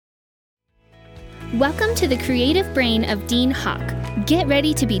Welcome to the creative brain of Dean Hawk. Get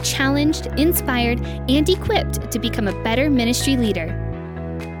ready to be challenged, inspired, and equipped to become a better ministry leader.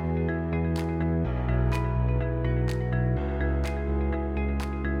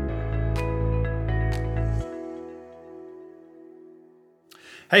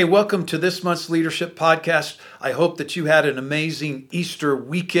 Hey, welcome to this month's Leadership Podcast. I hope that you had an amazing Easter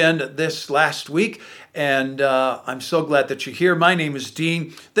weekend this last week, and I'm so glad that you're here. My name is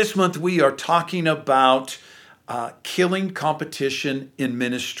Dean. This month we are talking about killing competition in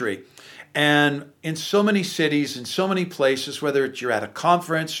ministry. And in so many cities, in so many places, whether you're at a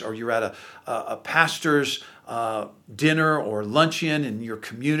conference or you're at a pastor's dinner or luncheon in your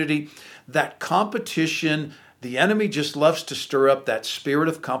community, that competition, the enemy just loves to stir up that spirit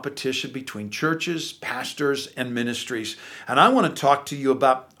of competition between churches, pastors, and ministries. And I want to talk to you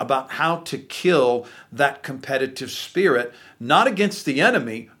about how to kill that competitive spirit, not against the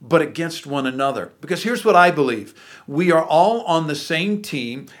enemy, but against one another. Because here's what I believe. We are all on the same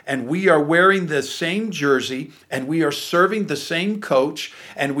team, and we are wearing the same jersey, and we are serving the same coach,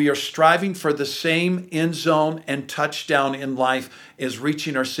 and we are striving for the same end zone and touchdown in life, is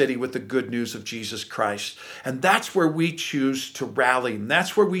reaching our city with the good news of Jesus Christ. And that's where we choose to rally. And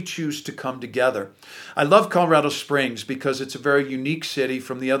that's where we choose to come together. I love Colorado Springs because it's a very unique city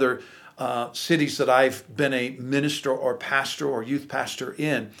from the other cities that I've been a minister or pastor or youth pastor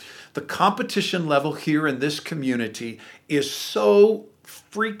in. The competition level here in this community is so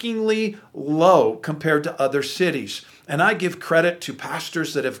freakingly low compared to other cities. And I give credit to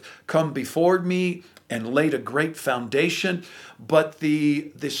pastors that have come before me and laid a great foundation. But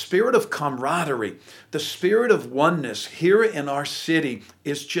the spirit of camaraderie, the spirit of oneness here in our city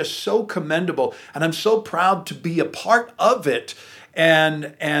is just so commendable. And I'm so proud to be a part of it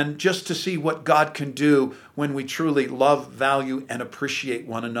and just to see what God can do when we truly love, value, and appreciate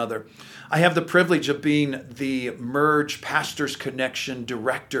one another. I have the privilege of being the Merge Pastors Connection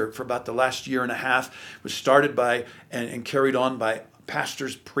Director for about the last year and a half. It was started by and carried on by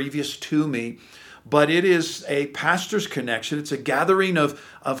pastors previous to me. But it is a pastor's connection. It's a gathering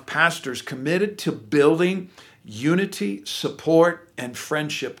of pastors committed to building unity, support, and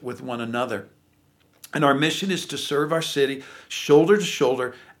friendship with one another. And our mission is to serve our city shoulder to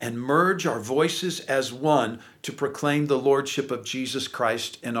shoulder and merge our voices as one to proclaim the Lordship of Jesus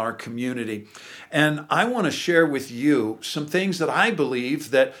Christ in our community. And I want to share with you some things that I believe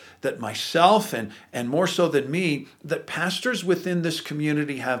that myself and more so than me, that pastors within this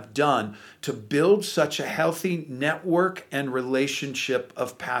community have done to build such a healthy network and relationship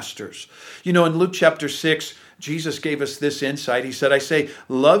of pastors. You know, in Luke chapter 6, Jesus gave us this insight. He said, I say,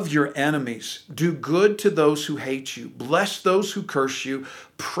 love your enemies, do good to those who hate you, bless those who curse you,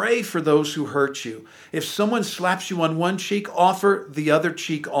 pray for those who hurt you. If someone slaps you on one cheek, offer the other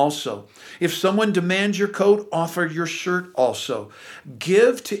cheek also. If someone demands your coat, offer your shirt also.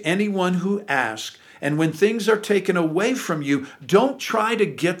 Give to anyone who asks. And when things are taken away from you, don't try to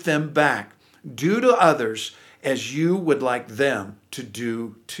get them back. Do to others as you would like them to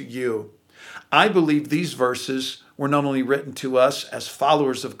do to you. I believe these verses were not only written to us as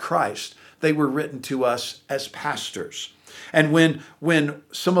followers of Christ, they were written to us as pastors. And when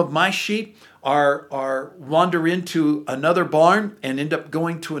some of my sheep are wander into another barn and end up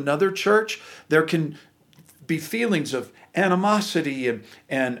going to another church, there can be feelings of animosity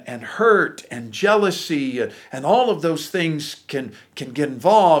and hurt and jealousy and all of those things can get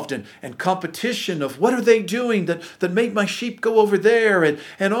involved and competition of what are they doing that made my sheep go over there and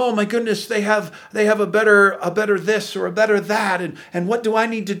oh my goodness, they have a better this or a better that and what do I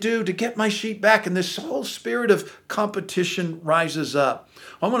need to do to get my sheep back? And this whole spirit of competition rises up.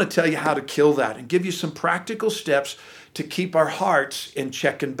 I want to tell you how to kill that and give you some practical steps to keep our hearts in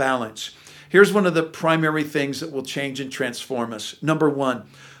check and balance. Here's one of the primary things that will change and transform us. Number one,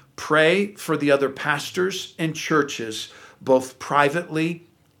 pray for the other pastors and churches, both privately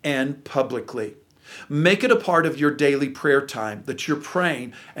and publicly. Make it a part of your daily prayer time that you're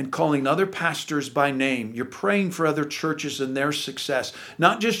praying and calling other pastors by name. You're praying for other churches and their success.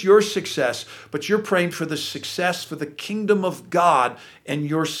 Not just your success, but you're praying for the success for the kingdom of God in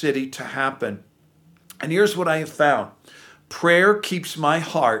your city to happen. And here's what I have found. Prayer keeps my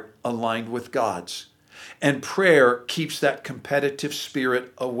heart aligned with God's. And prayer keeps that competitive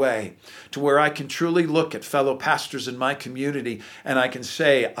spirit away to where I can truly look at fellow pastors in my community and I can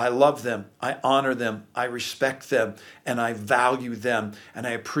say, I love them, I honor them, I respect them, and I value them, and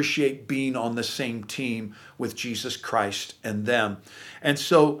I appreciate being on the same team with Jesus Christ and them. And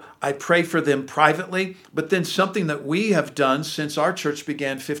so I pray for them privately, but then something that we have done since our church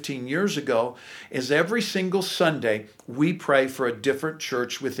began 15 years ago is every single Sunday we pray for a different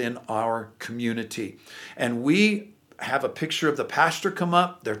church within our community. And we have a picture of the pastor come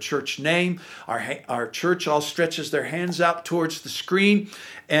up, their church name. Our church all stretches their hands out towards the screen,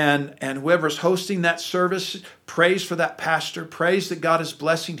 and whoever's hosting that service prays for that pastor, prays that God is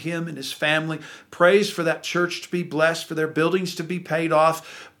blessing him and his family, prays for that church to be blessed, for their buildings to be paid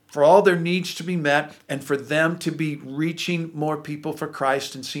off, for all their needs to be met, and for them to be reaching more people for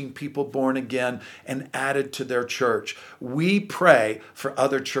Christ and seeing people born again and added to their church. We pray for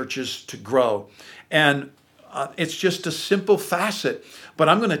other churches to grow. And it's just a simple facet, but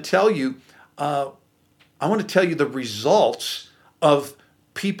I'm going to tell you, I want to tell you the results of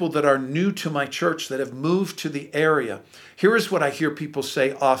people that are new to my church that have moved to the area. Here is what I hear people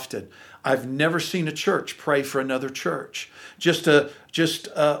say often. I've never seen a church pray for another church. Just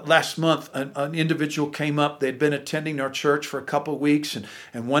last month, an individual came up. They'd been attending our church for a couple of weeks,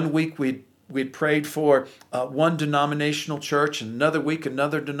 and 1 week we'd prayed for one denominational church, and another week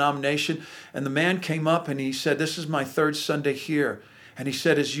another denomination. And the man came up and he said, "This is my third Sunday here." And he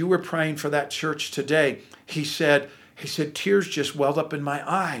said, as you were praying for that church today, he said, tears just welled up in my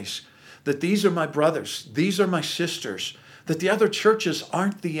eyes. That these are my brothers, these are my sisters, that the other churches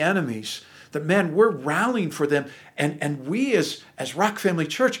aren't the enemies. That, man, we're rallying for them. And we as Rock Family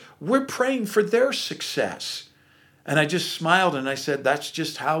Church, we're praying for their success. And I just smiled and I said, that's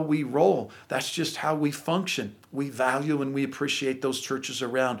just how we roll. That's just how we function. We value and we appreciate those churches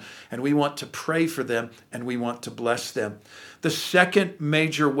around, and we want to pray for them and we want to bless them. The second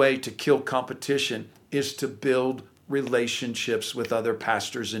major way to kill competition is to build relationships with other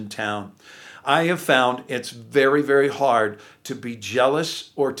pastors in town. I have found it's very, very hard to be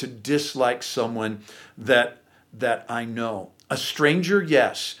jealous or to dislike someone that I know. A stranger,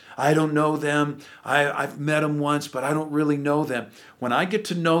 yes. I don't know them. I've met them once, but I don't really know them. When I get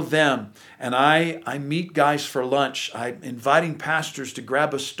to know them and I meet guys for lunch, I'm inviting pastors to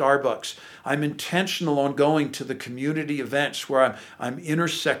grab a Starbucks. I'm intentional on going to the community events where I'm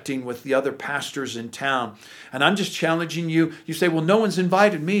intersecting with the other pastors in town. And I'm just challenging you. You say, well, no one's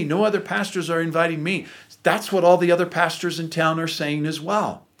invited me. No other pastors are inviting me. That's what all the other pastors in town are saying as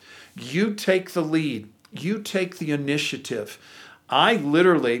well. You take the lead. You take the initiative. I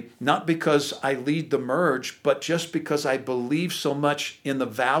literally, not because I lead the merge, but just because I believe so much in the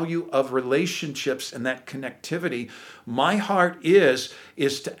value of relationships and that connectivity, my heart is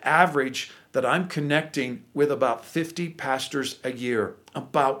to average that I'm connecting with about 50 pastors a year,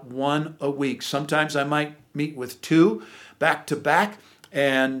 about one a week. Sometimes I might meet with two back to back,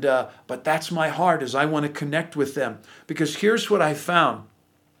 but that's my heart, is I want to connect with them. Because here's what I found.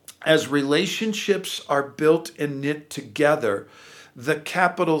 As relationships are built and knit together, the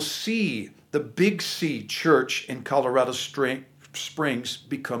capital C, the big C church in Colorado Springs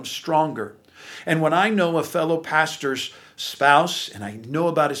becomes stronger. And when I know a fellow pastor's spouse, and I know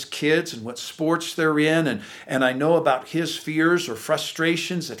about his kids and what sports they're in, and I know about his fears or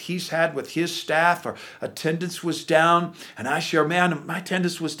frustrations that he's had with his staff, or attendance was down, and I share, man, my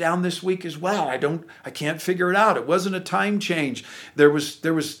attendance was down this week as well. I can't figure it out. It wasn't a time change.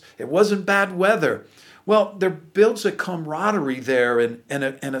 It wasn't bad weather. Well, there builds a camaraderie there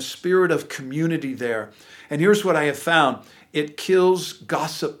and a spirit of community there. And here's what I have found. It kills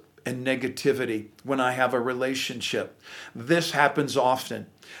gossip and negativity when I have a relationship. This happens often.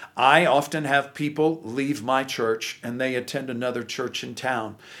 I often have people leave my church and they attend another church in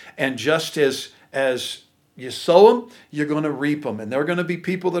town. And just as you sow them, you're going to reap them. And there are going to be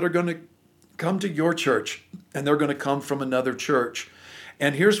people that are going to come to your church and they're going to come from another church.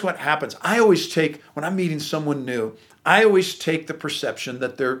 And here's what happens. When I'm meeting someone new, I always take the perception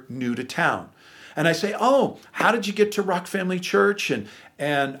that they're new to town. And I say, oh, how did you get to Rock Family Church?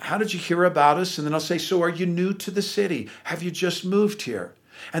 And how did you hear about us? And then I'll say, so are you new to the city? Have you just moved here?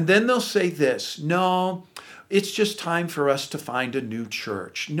 And then they'll say this, no, it's just time for us to find a new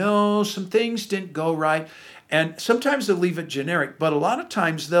church. No, some things didn't go right. And sometimes they'll leave it generic, but a lot of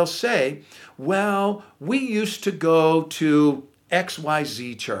times they'll say, well, we used to go to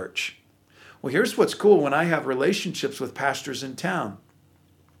XYZ church. Well, here's what's cool when I have relationships with pastors in town.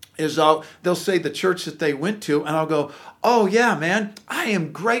 They'll say the church that they went to, and I'll go, oh yeah, man, I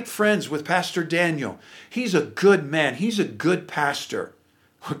am great friends with Pastor Daniel. He's a good man. He's a good pastor.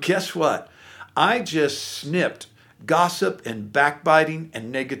 Well, guess what? I just snipped gossip and backbiting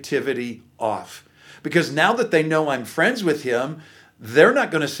and negativity off. Because now that they know I'm friends with him, they're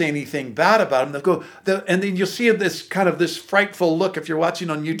not going to say anything bad about him. They'll go, and then you'll see this kind of this frightful look. If you're watching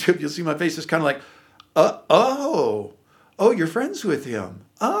on YouTube, you'll see my face is kind of like, oh, you're friends with him.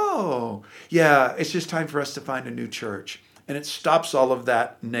 Oh, yeah, it's just time for us to find a new church. And it stops all of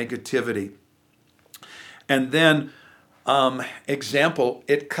that negativity. And then Example,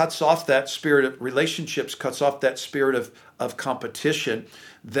 it cuts off that spirit of relationships, cuts off that spirit of competition.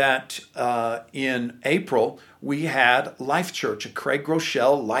 That in April, we had Life Church, a Craig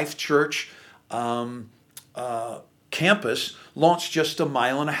Groeschel Life Church campus launched just a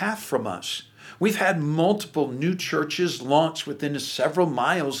mile and a half from us. We've had multiple new churches launched within several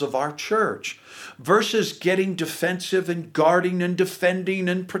miles of our church. Versus getting defensive and guarding and defending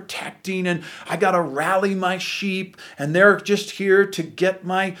and protecting, and I got to rally my sheep, and they're just here to get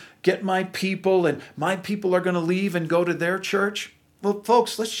my people, and my people are going to leave and go to their church. Well,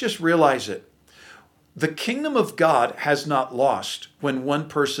 folks, let's just realize it. The kingdom of God has not lost when one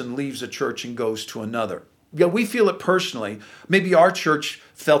person leaves a church and goes to another. Yeah, we feel it personally. Maybe our church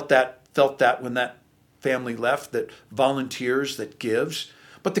felt that when that family left, that volunteers, that gives.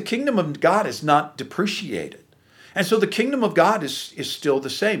 But the kingdom of God is not depreciated. And so the kingdom of God is still the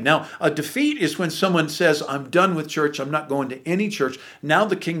same. Now, a defeat is when someone says, I'm done with church, I'm not going to any church. Now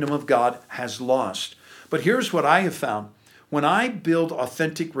the kingdom of God has lost. But here's what I have found. When I build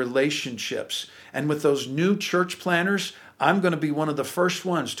authentic relationships, and with those new church planners, I'm going to be one of the first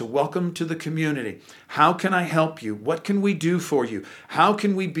ones to welcome to the community. How can I help you? What can we do for you? How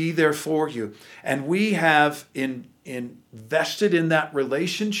can we be there for you? And we have invested in that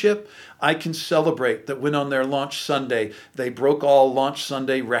relationship. I can celebrate that when on their launch Sunday, they broke all launch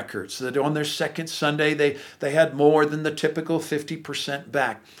Sunday records. That on their second Sunday, they had more than the typical 50%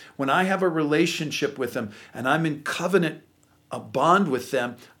 back. When I have a relationship with them and I'm in covenant, a bond with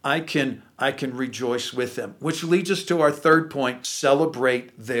them, I can rejoice with them. Which leads us to our third point,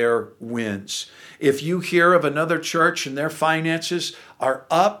 celebrate their wins. If you hear of another church and their finances are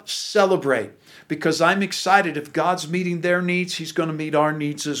up, celebrate. Because I'm excited if God's meeting their needs, He's going to meet our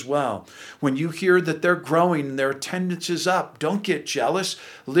needs as well. When you hear that they're growing and their attendance is up, don't get jealous.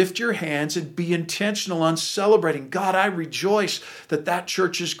 Lift your hands and be intentional on celebrating. God, I rejoice that that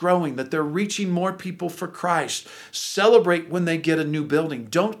church is growing, that they're reaching more people for Christ. Celebrate when they get a new building.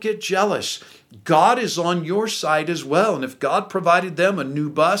 Don't get jealous. God is on your side as well. And if God provided them a new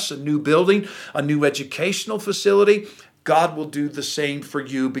bus, a new building, a new educational facility, God will do the same for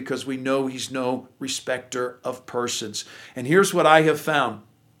you because we know He's no respecter of persons. And here's what I have found.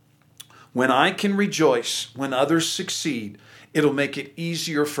 When I can rejoice when others succeed, it'll make it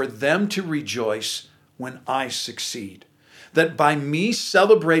easier for them to rejoice when I succeed. That by me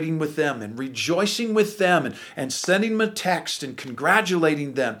celebrating with them and rejoicing with them and sending them a text and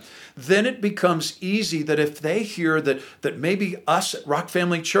congratulating them, then it becomes easy that if they hear that maybe us at Rock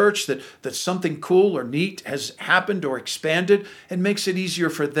Family Church, that something cool or neat has happened or expanded, it makes it easier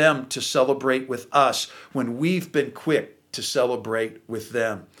for them to celebrate with us when we've been quick to celebrate with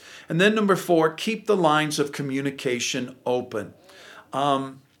them. And then number 4, keep the lines of communication open.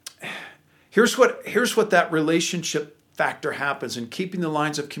 Here's what that relationship factor happens in keeping the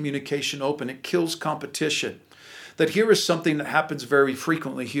lines of communication open. It kills competition. That here is something that happens very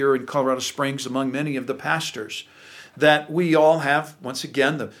frequently here in Colorado Springs among many of the pastors. That we all have, once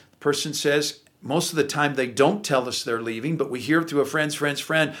again, the person says, most of the time they don't tell us they're leaving, but we hear through a friend's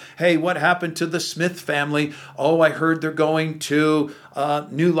friend, hey, what happened to the Smith family? Oh, I heard they're going to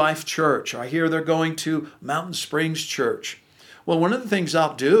New Life Church. I hear they're going to Mountain Springs Church. Well, one of the things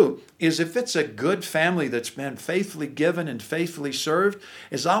I'll do is if it's a good family that's been faithfully given and faithfully served,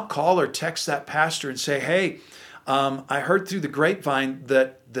 is I'll call or text that pastor and say, hey, I heard through the grapevine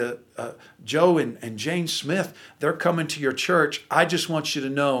that the Joe and Jane Smith, they're coming to your church. I just want you to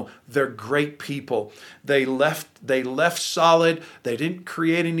know they're great people. They left solid. They didn't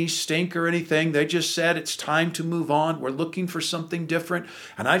create any stink or anything. They just said it's time to move on. We're looking for something different.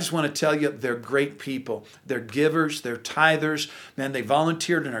 And I just want to tell you, they're great people. They're givers. They're tithers. Man, they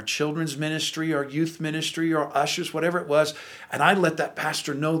volunteered in our children's ministry, our youth ministry, or ushers, whatever it was. And I let that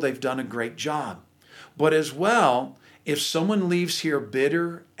pastor know they've done a great job. But as well, if someone leaves here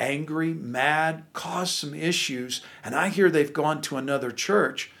bitter, angry, mad, caused some issues, and I hear they've gone to another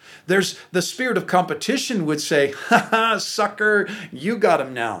church, there's the spirit of competition would say, ha ha, sucker, you got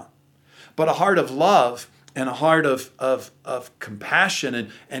him now. But a heart of love and a heart of compassion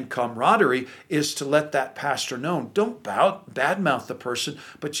and camaraderie is to let that pastor know. Don't badmouth the person,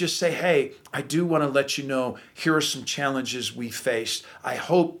 but just say, hey, I do want to let you know, here are some challenges we faced. I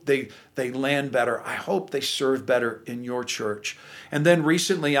hope they land better. I hope they serve better in your church. And then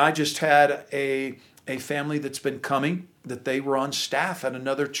recently, I just had a family that's been coming, that they were on staff at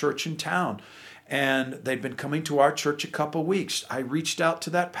another church in town. and they'd been coming to our church a couple weeks. I reached out to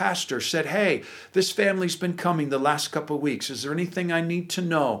that pastor, said, hey, this family's been coming the last couple weeks. Is there anything I need to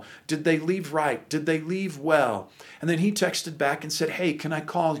know? Did they leave right? Did they leave well? And then he texted back and said, hey, can I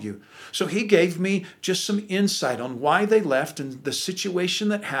call you? So he gave me just some insight on why they left and the situation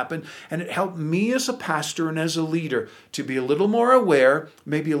that happened. And it helped me as a pastor and as a leader to be a little more aware,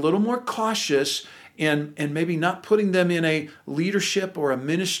 maybe a little more cautious, and maybe not putting them in a leadership or a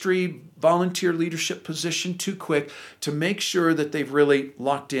ministry, volunteer leadership position too quick, to make sure that they've really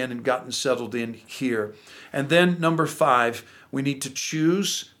locked in and gotten settled in here. And then number 5, we need to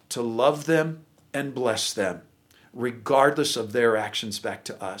choose to love them and bless them, regardless of their actions back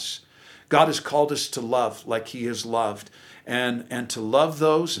to us. God has called us to love like he has loved, and to love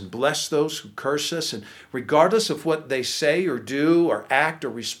those and bless those who curse us. And regardless of what they say or do or act or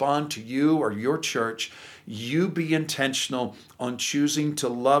respond to you or your church, you be intentional on choosing to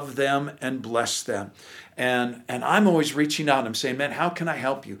love them and bless them. And I'm always reaching out. I'm saying, man, how can I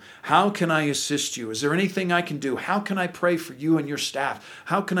help you? How can I assist you? Is there anything I can do? How can I pray for you and your staff?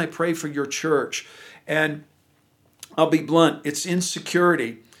 How can I pray for your church? And I'll be blunt, it's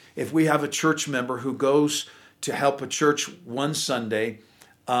insecurity if we have a church member who goes to help a church one Sunday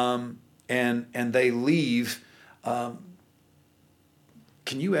and they leave. Can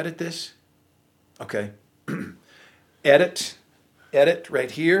you edit this? Okay. Edit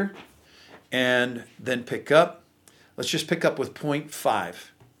right here, and then pick up. Let's just pick up with point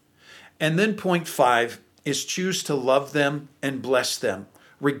 5. And then point 5 is choose to love them and bless them,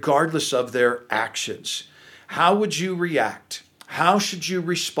 regardless of their actions. How would you react? How should you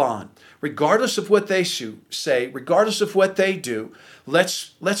respond? Regardless of what they say, regardless of what they do,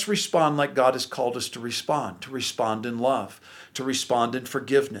 let's respond like God has called us to respond in love, to respond in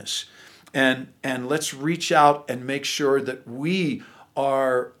forgiveness. And let's reach out and make sure that we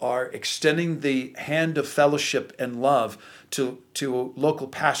are extending the hand of fellowship and love to local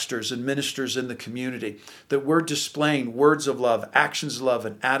pastors and ministers in the community, that we're displaying words of love, actions of love,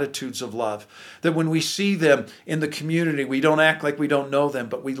 and attitudes of love. That when we see them in the community, we don't act like we don't know them,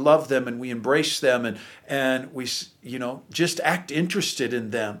 but we love them and we embrace them and we just act interested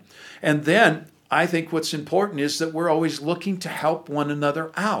in them. And then I think what's important is that we're always looking to help one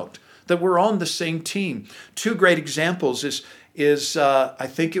another out, that we're on the same team. 2 great examples is I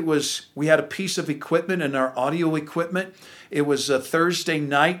think it was, we had a piece of equipment in our audio equipment. It was a Thursday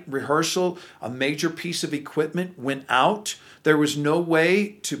night rehearsal. A major piece of equipment went out. There was no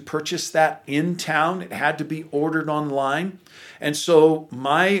way to purchase that in town. It had to be ordered online. And so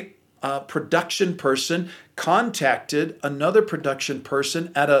my production person contacted another production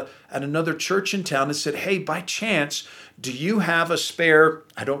person at another church in town and said, hey, by chance, do you have a spare,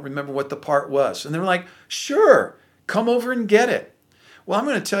 I don't remember what the part was. And they were like, sure. Come over and get it. Well, I'm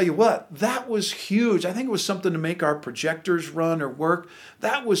going to tell you what, that was huge. I think it was something to make our projectors run or work.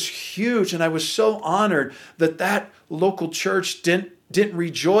 That was huge. And I was so honored that local church didn't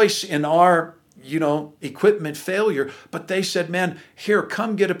rejoice in our equipment failure, but they said, man, here,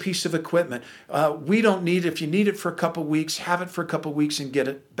 come get a piece of equipment. We don't need it. If you need it for a couple weeks, have it for a couple weeks and get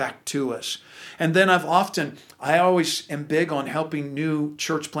it back to us. And then I always am big on helping new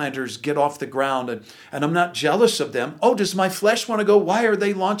church planters get off the ground, and I'm not jealous of them. Oh, does my flesh want to go? Why are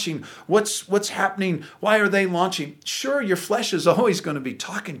they launching? What's happening? Why are they launching? Sure, your flesh is always going to be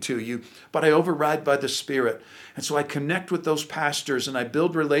talking to you, but I override by the Spirit. And so I connect with those pastors and I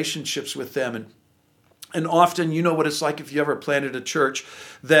build relationships with them. And often, you know what it's like if you ever planted a church,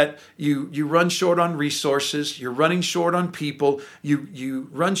 that you run short on resources, you're running short on people, you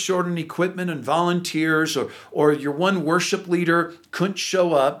run short on equipment and volunteers, or your one worship leader couldn't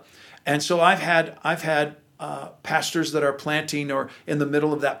show up. And so I've had pastors that are planting or in the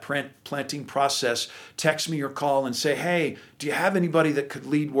middle of that planting process text me or call and say, hey, do you have anybody that could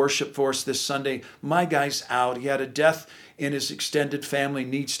lead worship for us this Sunday? My guy's out. He had a death in his extended family,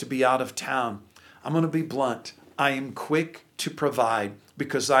 needs to be out of town. I'm going to be blunt. I am quick to provide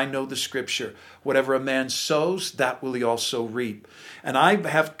because I know the scripture. Whatever a man sows, that will he also reap. And I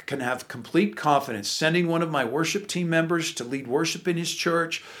can have complete confidence sending one of my worship team members to lead worship in his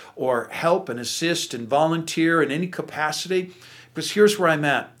church or help and assist and volunteer in any capacity. Because here's where I'm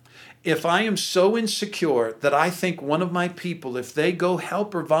at. If I am so insecure that I think one of my people, if they go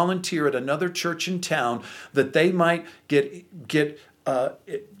help or volunteer at another church in town, that they might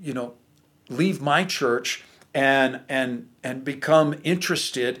leave my church and become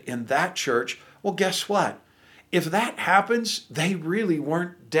interested in that church, well, guess what? if that happens, they really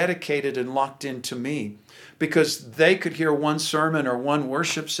weren't dedicated and locked into me, because they could hear one sermon or one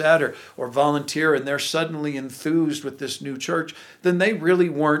worship set or volunteer, and they're suddenly enthused with this new church, then they really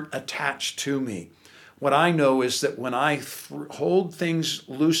weren't attached to me. What I know is that when I hold things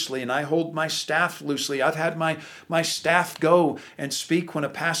loosely and I hold my staff loosely, I've had my staff go and speak when a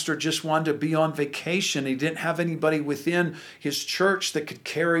pastor just wanted to be on vacation. He didn't have anybody within his church that could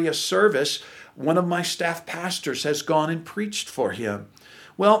carry a service. One of my staff pastors has gone and preached for him.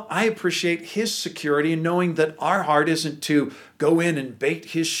 Well, I appreciate his security in knowing that our heart isn't to go in and bait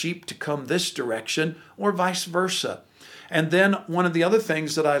his sheep to come this direction or vice versa. And then one of the other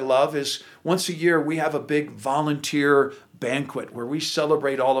things that I love is once a year we have a big volunteer banquet where we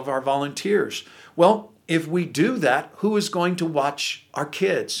celebrate all of our volunteers. Well, if we do that, who is going to watch our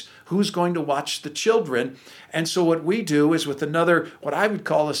kids? Who's going to watch the children? And so what we do is with another, what I would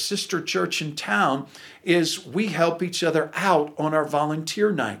call a sister church in town, is we help each other out on our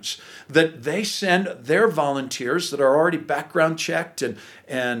volunteer nights. That they send their volunteers that are already background checked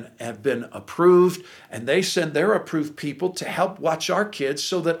and have been approved, and they send their approved people to help watch our kids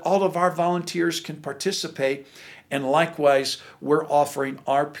so that all of our volunteers can participate. And likewise, we're offering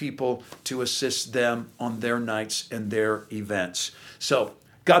our people to assist them on their nights and their events. So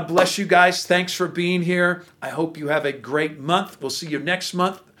God bless you guys. Thanks for being here. I hope you have a great month. We'll see you next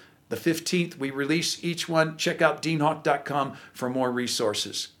month. The 15th, we release each one. Check out deanhawk.com for more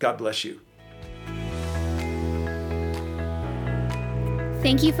resources. God bless you.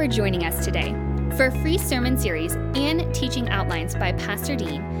 Thank you for joining us today. For a free sermon series and teaching outlines by Pastor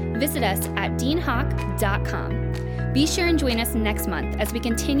Dean, visit us at deanhawk.com. Be sure and join us next month as we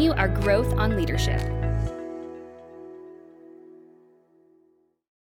continue our growth on leadership.